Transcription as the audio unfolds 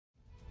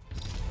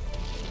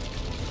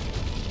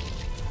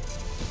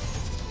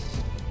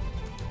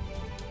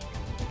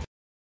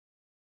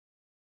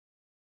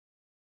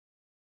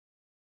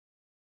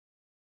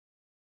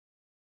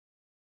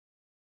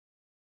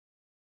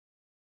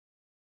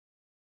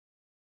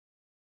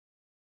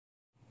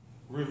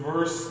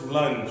reverse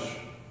lunge.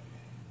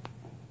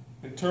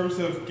 In terms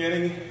of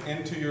getting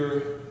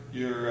into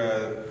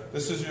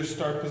this is your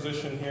start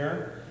position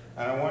here,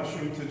 and I want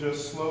you to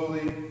just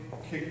slowly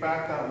kick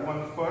back that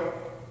one foot.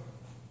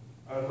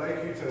 I'd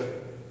like you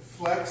to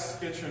flex,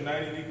 get your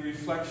 90-degree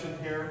flexion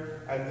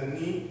here at the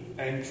knee,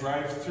 and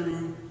drive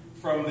through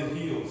from the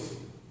heels.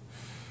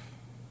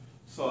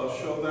 So I'll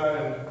show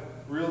that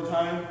in real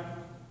time,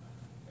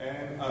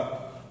 and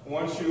up.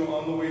 Once you're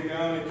on the way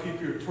down, and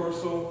keep your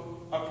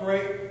torso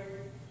upright,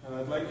 and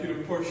I'd like you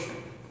to push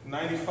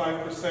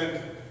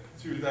 95%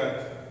 through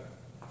that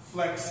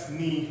flex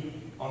knee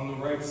on the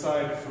right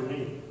side for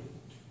me.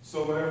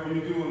 So whatever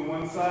you do on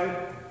one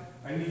side,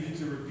 I need you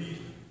to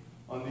repeat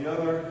on the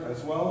other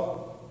as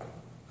well.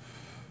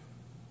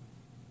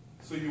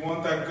 So you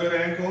want that good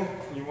ankle,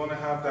 you want to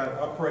have that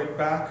upright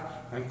back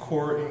and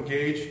core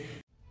engaged.